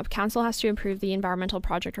coming up. Council has to approve the environmental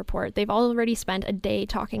project report. They've already spent a day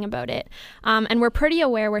talking about it. And we're pretty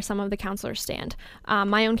aware where some of the councillors stand.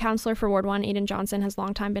 My own councillor for Ward 1, Aidan Johnson, has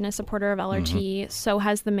long time been a supporter of LRT. So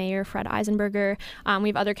has the mayor, Fred Eisenberger. We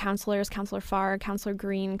have other councillors, Councillor Farr, Councillor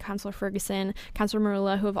Green, Councillor Ferguson, Councillor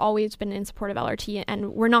Marula, who have always been in support of LRT,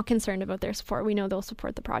 and we're not concerned about their support. We know they'll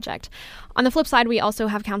support the project. On the flip side, we also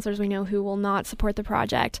have councillors we know who will not support the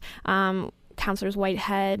project. Councillors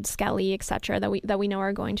Whitehead, Skelly, etc., that we know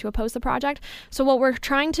are going to oppose the project. So what we're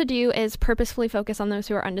trying to do is purposefully focus on those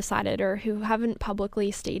who are undecided or who haven't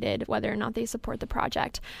publicly stated whether or not they support the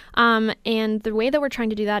project. And the way that we're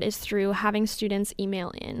trying to do that is through having students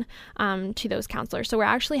email in to those councillors. So we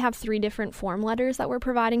actually have 3 different form letters that we're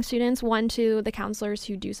providing students. One to the councillors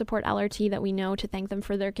who do support LRT that we know, to thank them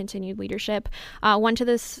for their continued leadership. One to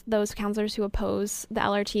those councillors who oppose the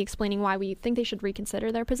LRT, explaining why we think they should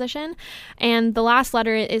reconsider their position. And the last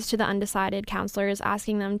letter is to the undecided councillors,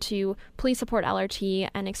 asking them to please support LRT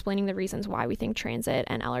and explaining the reasons why we think transit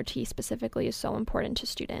and LRT specifically is so important to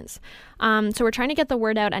students. So we're trying to get the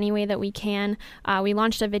word out any way that we can. We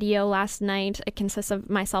launched a video last night. It consists of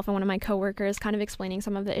myself and one of my coworkers kind of explaining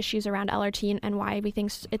some of the issues around LRT and why we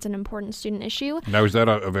think it's an important student issue. Now, is that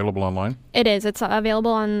available online? It is. It's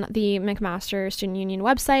available on the McMaster Student Union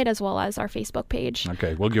website as well as our Facebook page.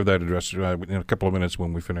 Okay, we'll give that address in a couple of minutes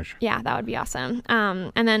when we finish. Yeah, that would be awesome.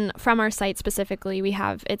 And then from our site specifically,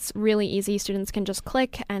 it's really easy. Students can just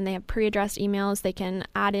click and they have pre-addressed emails. They can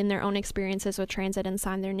add in their own experiences with transit and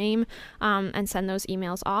sign their name and send those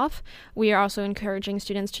emails off. We are also encouraging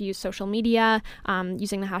students to use social media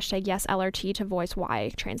using the hashtag YesLRT to voice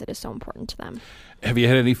why transit is so important to them. Have you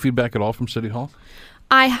had any feedback at all from City Hall?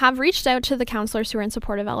 I have reached out to the councillors who are in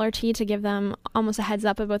support of LRT to give them almost a heads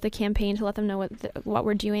up about the campaign, to let them know what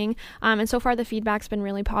we're doing. And so far the feedback's been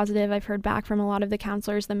really positive. I've heard back from a lot of the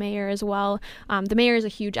councillors, the mayor as well. The mayor is a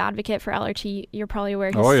huge advocate for LRT. You're probably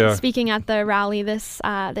aware he's speaking at the rally this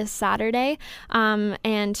Saturday.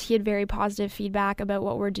 And he had very positive feedback about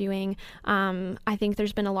what we're doing. I think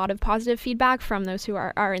there's been a lot of positive feedback from those who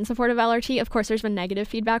are in support of LRT. Of course, there's been negative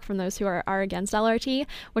feedback from those who are against LRT,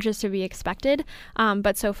 which is to be expected.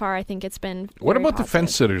 But so far, I think it's been. What about positive. the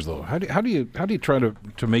fence sitters, though? How do you try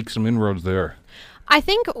to make some inroads there? I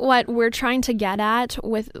think what we're trying to get at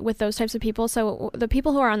with those types of people, so the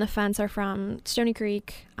people who are on the fence are from Stony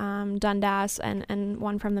Creek, Dundas, and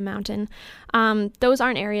one from the Mountain. Those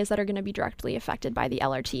aren't areas that are going to be directly affected by the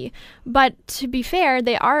LRT. But to be fair,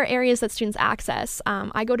 they are areas that students access.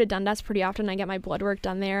 I go to Dundas pretty often. I get my blood work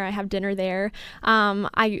done there. I have dinner there.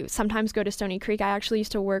 I sometimes go to Stony Creek. I actually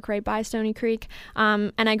used to work right by Stony Creek.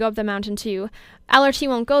 And I go up the mountain too. LRT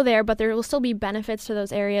won't go there, but there will still be benefits to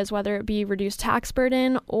those areas, whether it be reduced tax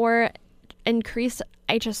burden or increased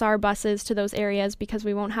HSR buses to those areas, because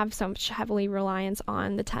we won't have so much heavily reliance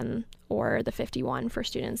on the 10 or the 51 for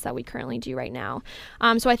students that we currently do right now.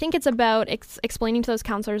 So I think it's about explaining to those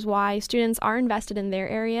counselors why students are invested in their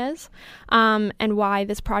areas and why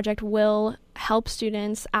this project will help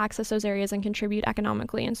students access those areas and contribute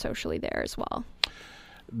economically and socially there as well.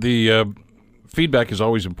 The feedback is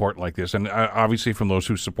always important like this, and obviously from those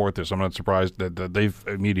who support this, I'm not surprised that they've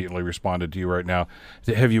immediately responded to you right now.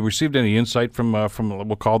 Have you received any insight from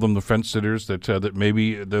we'll call them the fence sitters, that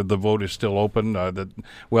maybe the vote is still open,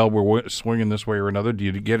 we're swinging this way or another? Do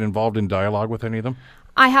you get involved in dialogue with any of them?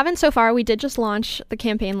 I haven't so far. We did just launch the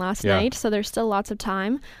campaign last night, so there's still lots of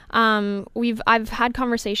time. I've had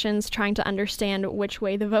conversations trying to understand which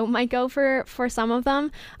way the vote might go for some of them,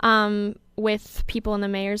 with people in the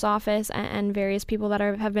mayor's office and various people that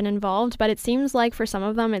have been involved. But it seems like for some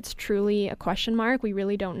of them, it's truly a question mark. We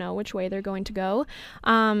really don't know which way they're going to go.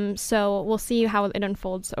 So we'll see how it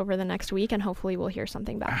unfolds over the next week, and hopefully we'll hear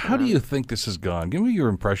something back. How do you think this has gone? Give me your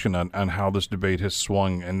impression on how this debate has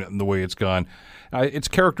swung and the way it's gone. It's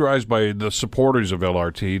characterized by the supporters of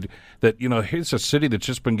LRT that, here's a city that's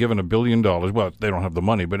just been given $1 billion. Well, they don't have the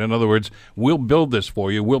money, but in other words, we'll build this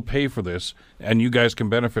for you, we'll pay for this, and you guys can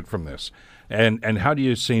benefit from this. And how do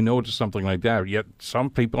you say no to something like that? Yet some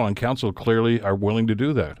people on council clearly are willing to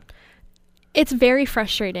do that. It's very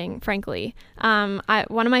frustrating, frankly. One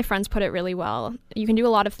of my friends put it really well. You can do a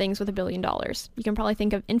lot of things with $1 billion. You can probably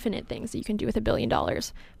think of infinite things that you can do with $1 billion.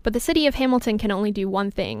 But the city of Hamilton can only do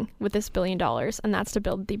one thing with this $1 billion, and that's to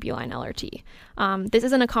build the Beeline LRT. This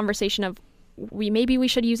isn't a conversation of maybe we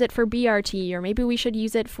should use it for BRT, or maybe we should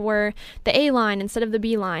use it for the A line instead of the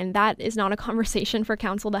B line. That is not a conversation for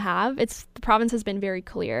council to have. The province has been very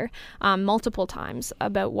clear multiple times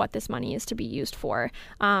about what this money is to be used for.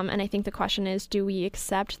 And I think the question is, do we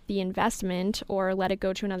accept the investment or let it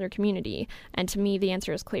go to another community? And to me, the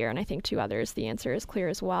answer is clear. And I think to others, the answer is clear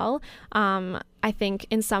as well. I think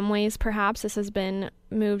in some ways, perhaps this has been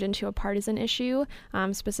moved into a partisan issue,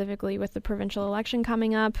 specifically with the provincial election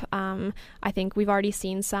coming up. I think we've already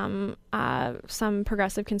seen some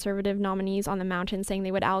progressive conservative nominees on the mountain saying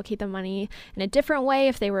they would allocate the money in a different way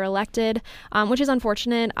if they were elected, which is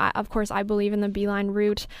unfortunate. Of course, I believe in the Beeline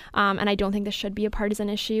route, and I don't think this should be a partisan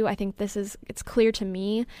issue. I think it's clear to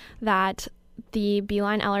me that the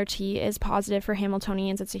Beeline LRT is positive for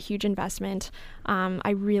Hamiltonians. It's a huge investment.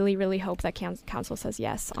 I really, really hope that council says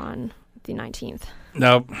yes on the 19th.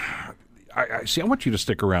 Now, I want you to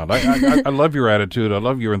stick around. I love your attitude. I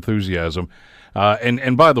love your enthusiasm.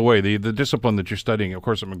 And by the way, the discipline that you're studying, of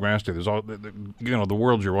course, at McMaster, there's all the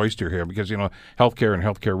world's your oyster here, because healthcare and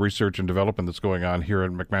healthcare research and development that's going on here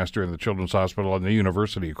at McMaster and the Children's Hospital and the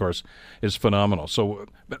university, of course, is phenomenal. So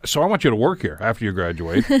I want you to work here after you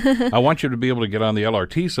graduate. I want you to be able to get on the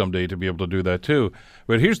LRT someday to be able to do that too.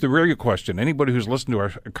 But here's the real question: anybody who's listened to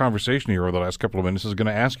our conversation here over the last couple of minutes is going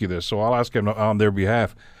to ask you this, so I'll ask him on their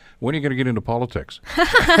behalf. When are you going to get into politics?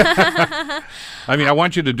 I mean, I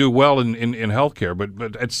want you to do well in healthcare,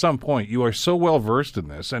 but at some point, you are so well versed in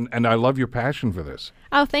this, and I love your passion for this.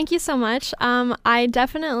 Oh, thank you so much. I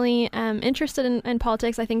definitely am interested in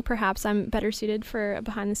politics. I think perhaps I'm better suited for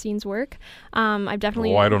behind-the-scenes work. I've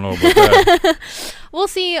definitely. Oh, I don't know about that. We'll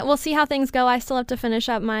see how things go. I still have to finish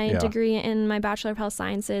up my degree in my Bachelor of Health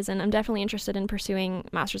Sciences, and I'm definitely interested in pursuing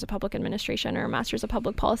Masters of Public Administration or Masters of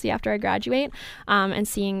Public Policy after I graduate, and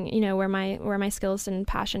seeing where my skills and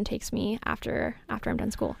passion takes me after I'm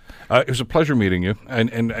done school. It was a pleasure meeting you,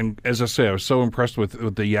 and as I say, I was so impressed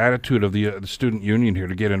with the attitude of the student union here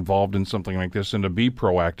to get involved in something like this and to be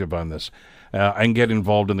proactive on this. And get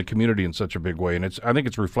involved in the community in such a big way. And I think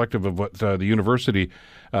it's reflective of what the university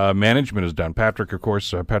management has done. Patrick, of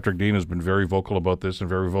course, Patrick Dean has been very vocal about this and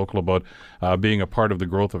very vocal about being a part of the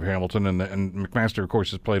growth of Hamilton. And McMaster, of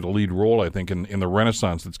course, has played a lead role, I think, in the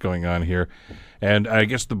renaissance that's going on here. And I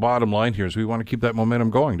guess the bottom line here is we want to keep that momentum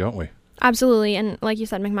going, don't we? Absolutely. And like you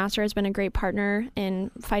said, McMaster has been a great partner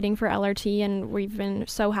in fighting for LRT, and we've been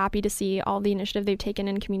so happy to see all the initiative they've taken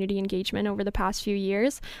in community engagement over the past few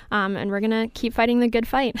years. And we're going to keep fighting the good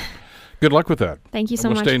fight. Good luck with that. Thank you so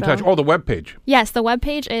much. We'll stay in touch. Oh, the webpage. Yes, the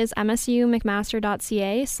webpage is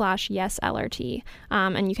msumcmaster.ca/yeslrt.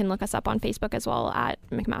 And you can look us up on Facebook as well at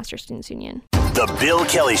McMaster Students Union. The Bill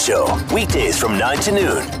Kelly Show, weekdays from 9 to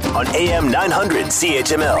noon on AM 900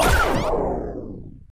 CHML.